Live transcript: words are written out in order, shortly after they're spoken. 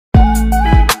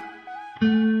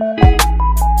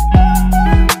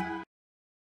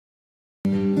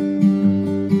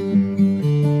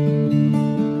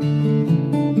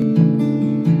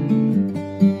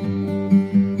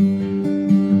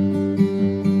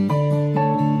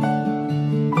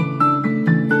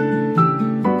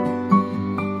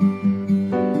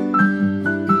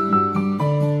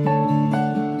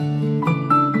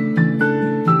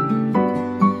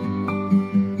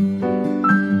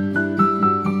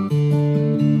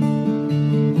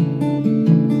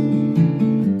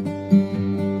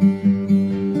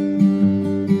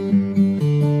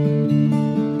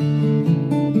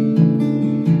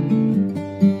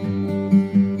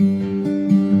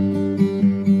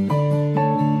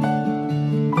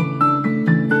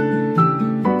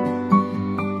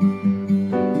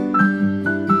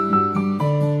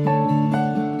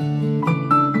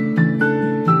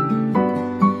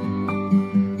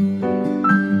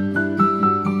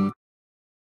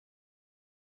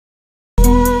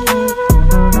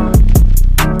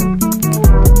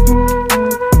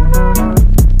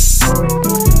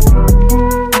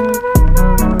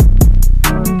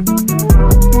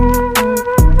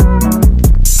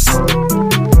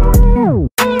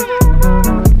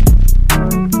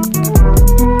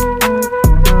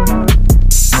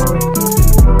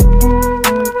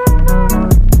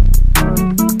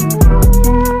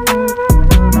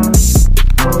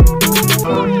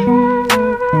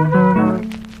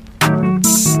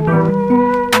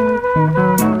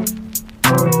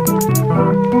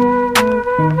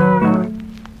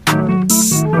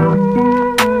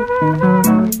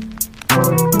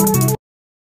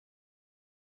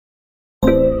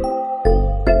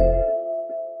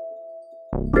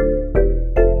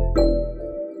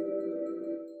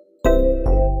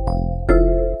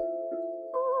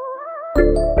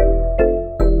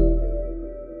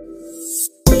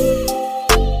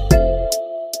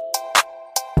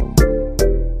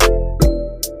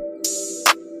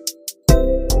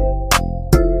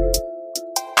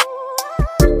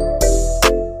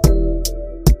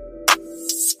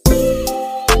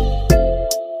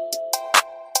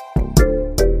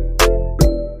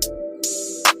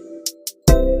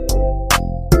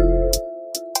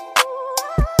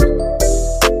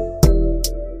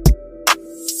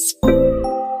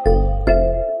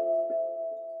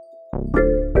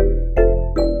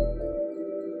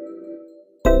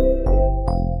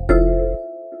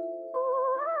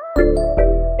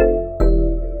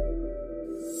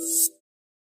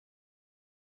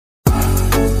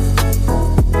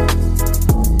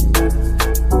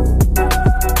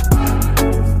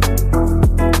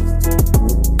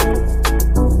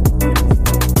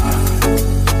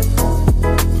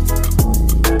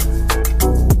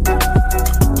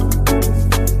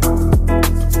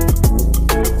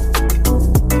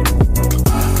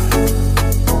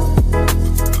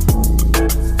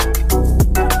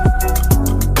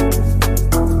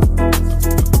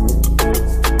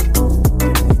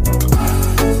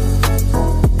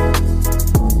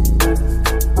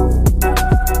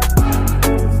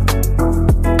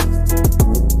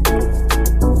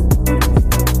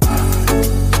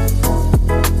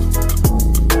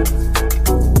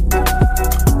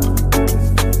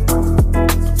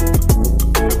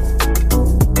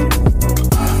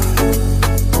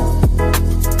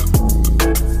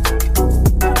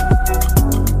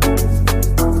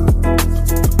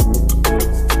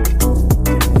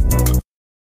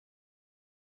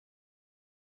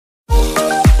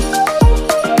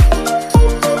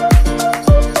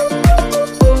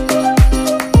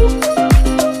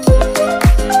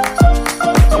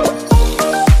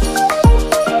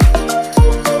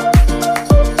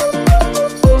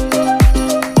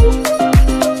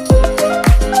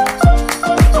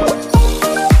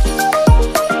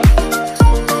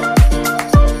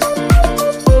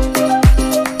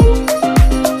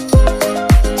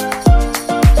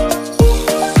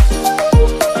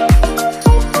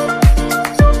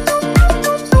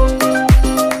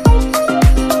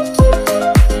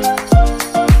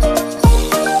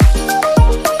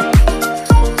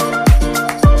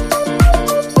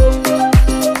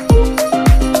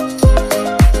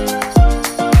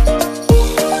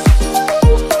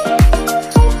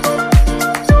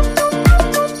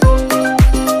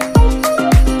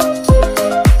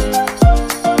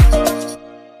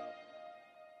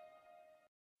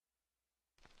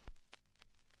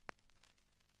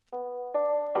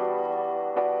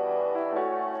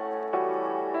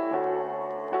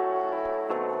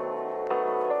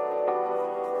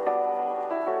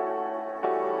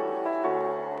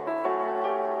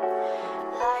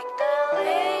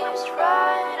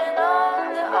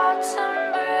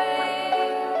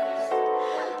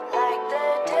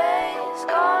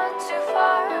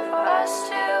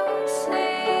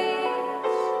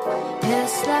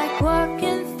like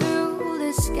walking through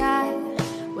the sky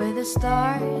where the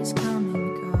stars come and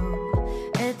go.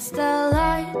 It's the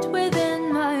light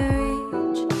within my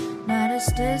reach, not as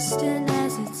distant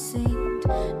as it seemed.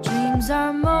 Dreams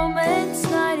are moments,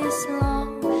 night is long,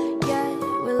 yet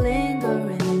we linger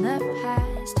in the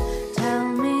past. Tell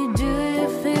me, do you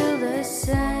feel the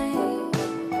same?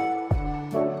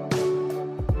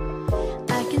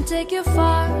 I can take you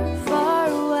far, far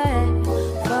away,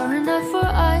 far enough for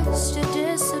us to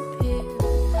disappear.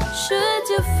 Should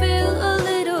you feel a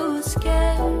little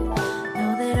scared,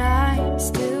 know that I'm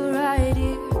still right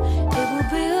here. It will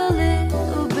be a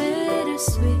little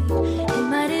bittersweet, it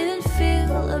might even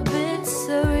feel a bit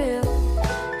surreal.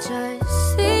 Just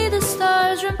see the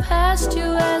stars run past you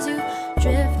as you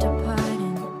drift apart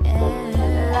in the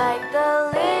air, like the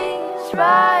leaves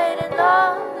riding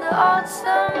on the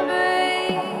autumn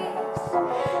breeze,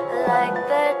 like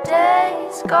the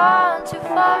days gone too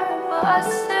far for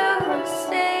us to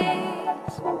see.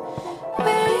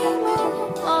 We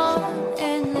move on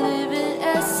and live it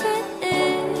as it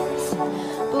is,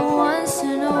 but once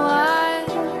in a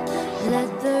while, let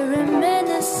the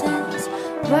reminiscence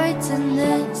brighten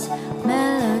this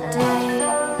melody.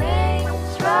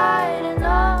 Leaves riding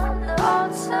on the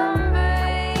autumn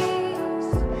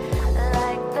breeze,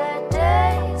 like the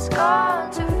days gone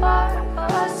too far for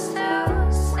us to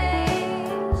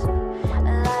seize,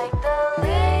 like the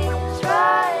leaves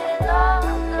riding on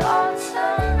the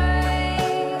autumn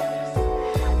breeze,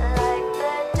 like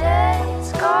the days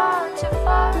gone too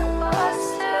far for us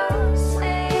to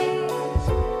seize.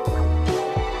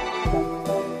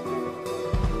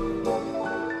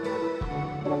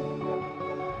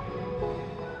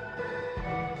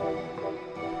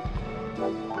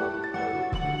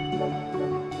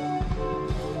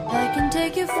 I can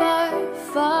take you far,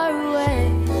 far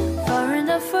away, far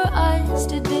enough for us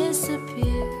to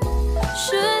disappear.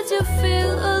 Should you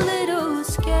feel a little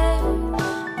scared,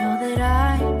 know that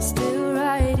I'm still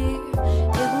right here.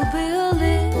 It will be a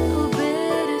little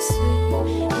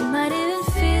bittersweet, it might even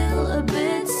feel a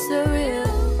bit surreal.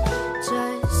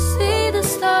 Just see the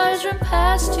stars run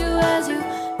past you as you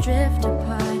drift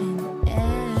apart in the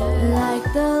air, like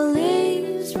the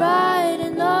leaves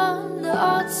riding on the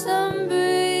autumn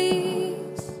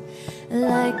breeze,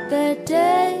 like the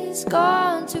days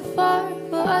gone too far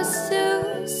for us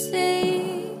to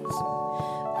seize.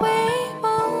 We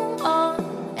move on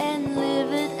and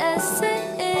live it as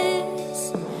it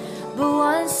is, but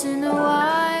once in a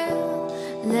while,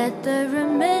 let the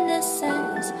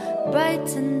reminiscence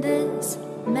brighten this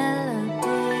melody.